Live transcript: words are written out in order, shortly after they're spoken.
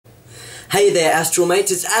Hey there, Astral mates,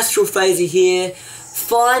 it's AstralPhaser here,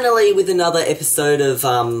 finally with another episode of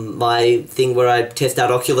my thing where I test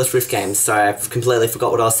out Oculus Rift games. Sorry, I completely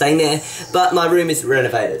forgot what I was saying there, but my room is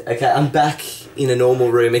renovated. Okay, I'm back in a normal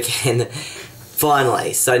room again,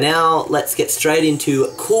 finally. So now, let's get straight into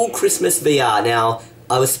cool Christmas VR. Now,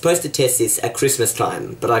 I was supposed to test this at Christmas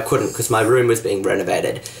time, but I couldn't because my room was being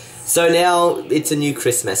renovated. So now, it's a new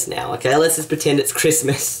Christmas now, okay? Let's just pretend it's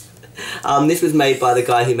Christmas. This was made by the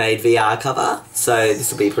guy who made VR cover, so this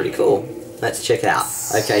will be pretty cool. Let's check it out.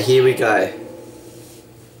 Okay, here we go.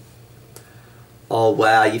 Oh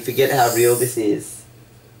wow, you forget how real this is.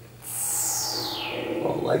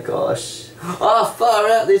 Oh my gosh. Oh, far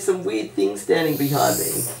out, there's some weird things standing behind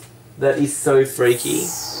me. That is so freaky.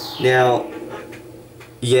 Now,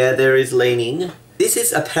 yeah, there is leaning. This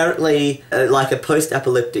is apparently like a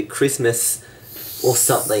post-apocalyptic Christmas or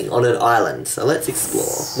something on an island. So let's explore.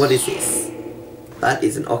 What is this? That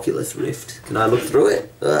is an Oculus Rift. Can I look through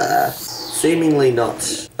it? Seemingly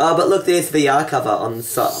not. Oh, but look, there's VR cover on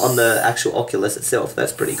the actual Oculus itself.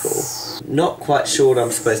 That's pretty cool. Not quite sure what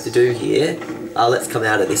I'm supposed to do here. Let's come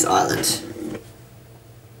out of this island.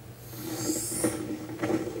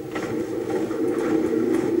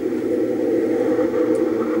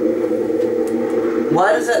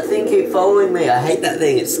 Why does that thing keep following me? I hate that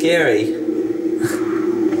thing. It's scary.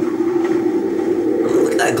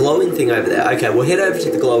 Look at that glowing thing over there. Okay, we'll head over to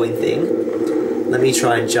the glowing thing. Let me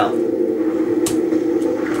try and jump.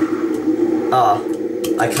 Oh,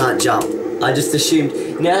 I can't jump. I just assumed...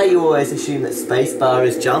 Now you always assume that spacebar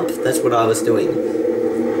is jump. That's what I was doing.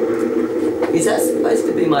 Is that supposed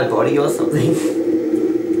to be my body or something?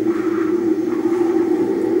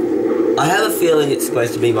 I have a feeling it's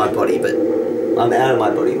supposed to be my body, but I'm out of my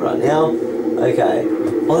body right now. Okay.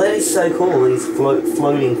 Oh, that is so cool, these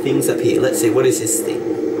floating things up here. Let's see, what is this thing?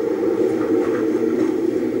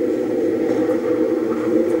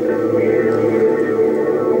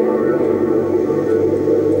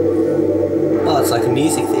 Oh, it's like a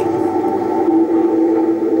music thing.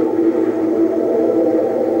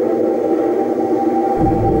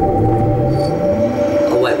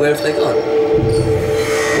 Oh wait, where have they gone?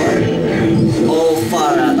 Oh,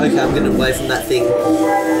 far out. Okay, I'm getting away from that thing.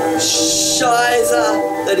 Shiza!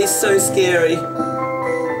 That is so scary.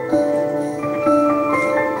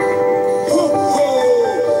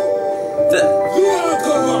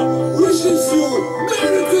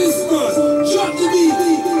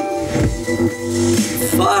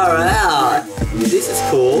 Far out! This is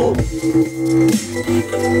cool.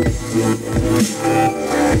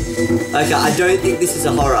 Okay, I don't think this is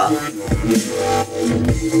a horror.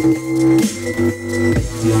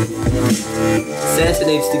 Santa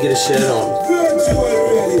needs to get a shirt on.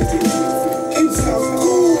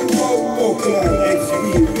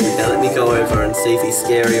 Okay, let me go over and see if he's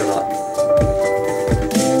scary or not.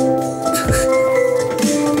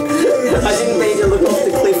 I didn't mean to look off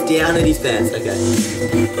the cliff down at his pants. Okay.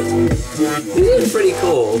 This is pretty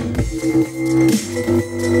cool.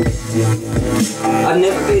 I've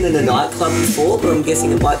never been in a nightclub before, but I'm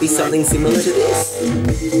guessing it might be something similar to this.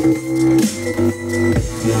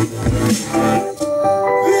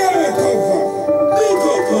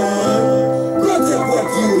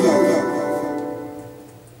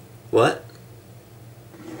 What?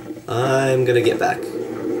 I'm gonna get back.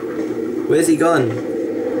 Where's he gone?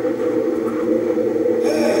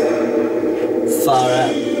 Far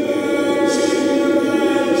out.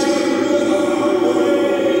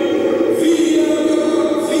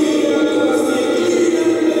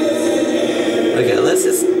 Okay, let's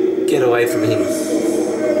just get away from him.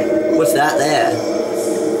 What's that there?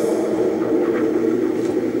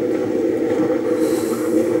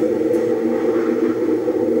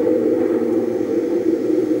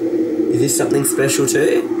 Is this something special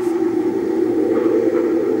too?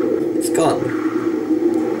 It's gone.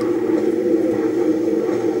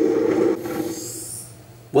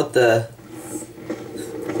 What the...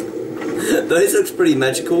 Those looks pretty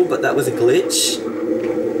magical, but that was a glitch.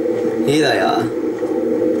 Here they are.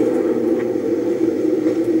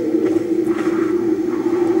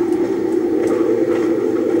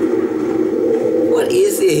 What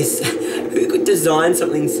is this? Who could design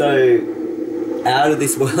something so out of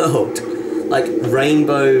this world? Like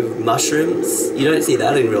rainbow mushrooms? You don't see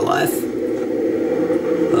that in real life.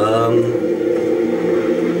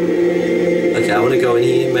 Okay, I want to go in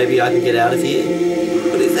here. Maybe I can get out of here.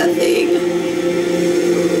 What is that thing?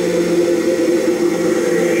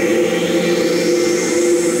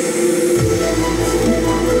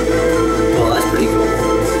 Oh, that's pretty cool.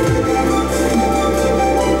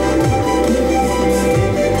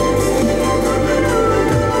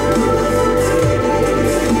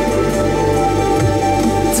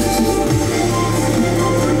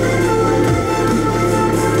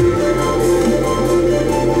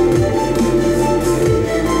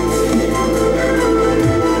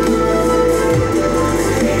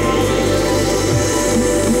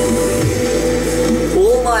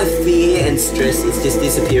 this stress is just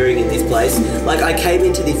disappearing in this place. Like, I came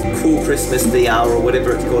into this cool Christmas VR or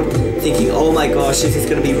whatever it's called thinking, oh my gosh, this is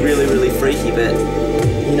going to be really, really freaky, but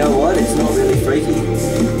you know what? It's not really freaky.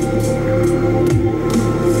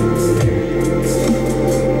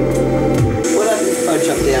 What happens if I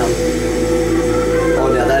jump down?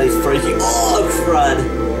 Oh, now that is freaky. Oh,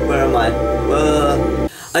 crud. Where am I?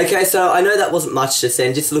 Okay, so I know that wasn't much just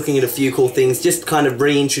then, just looking at a few cool things, just kind of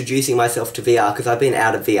reintroducing myself to VR, because I've been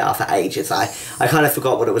out of VR for ages. I kind of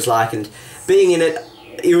forgot what it was like, and being in it,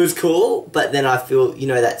 it was cool, but then I feel, you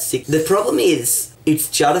know, that's sick. The problem is, it's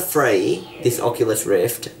judder-free, this Oculus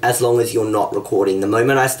Rift, as long as you're not recording. The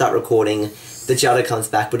moment I start recording, the judder comes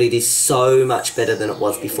back, but it is so much better than it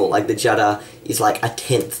was before. Like, the judder is like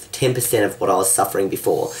 10% of what I was suffering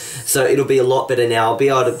before. So it'll be a lot better now. I'll be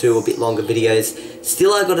able to do a bit longer videos.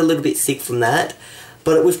 Still, I got a little bit sick from that,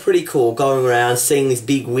 but it was pretty cool going around, seeing this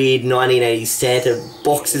big, weird 1980s Santa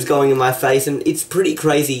boxes going in my face, and it's pretty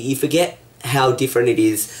crazy. You forget how different it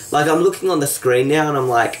is. Like, I'm looking on the screen now, and I'm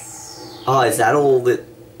like, oh, is that all that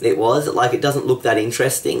it was? Like, it doesn't look that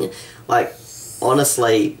interesting. Like,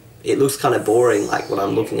 honestly, it looks kind of boring, like, what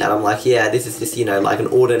I'm looking at. I'm like, yeah, this is just, you know, like an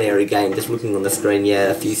ordinary game, just looking on the screen,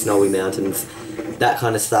 yeah, a few snowy mountains, that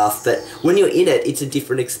kind of stuff. But when you're in it, it's a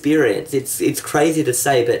different experience. It's crazy to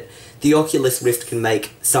say, but the Oculus Rift can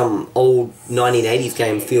make some old 1980s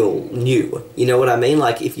game feel new. You know what I mean?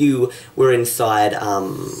 Like, if you were inside,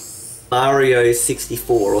 Mario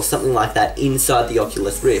 64 or something like that inside the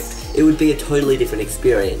Oculus Rift, it would be a totally different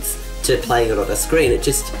experience to playing it on a screen.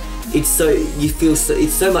 It's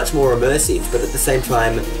so much more immersive, but at the same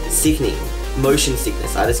time sickening. Motion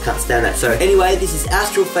sickness, I just can't stand that. So anyway, this is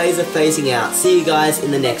AstralPhaser phasing out. See you guys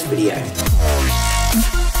in the next video.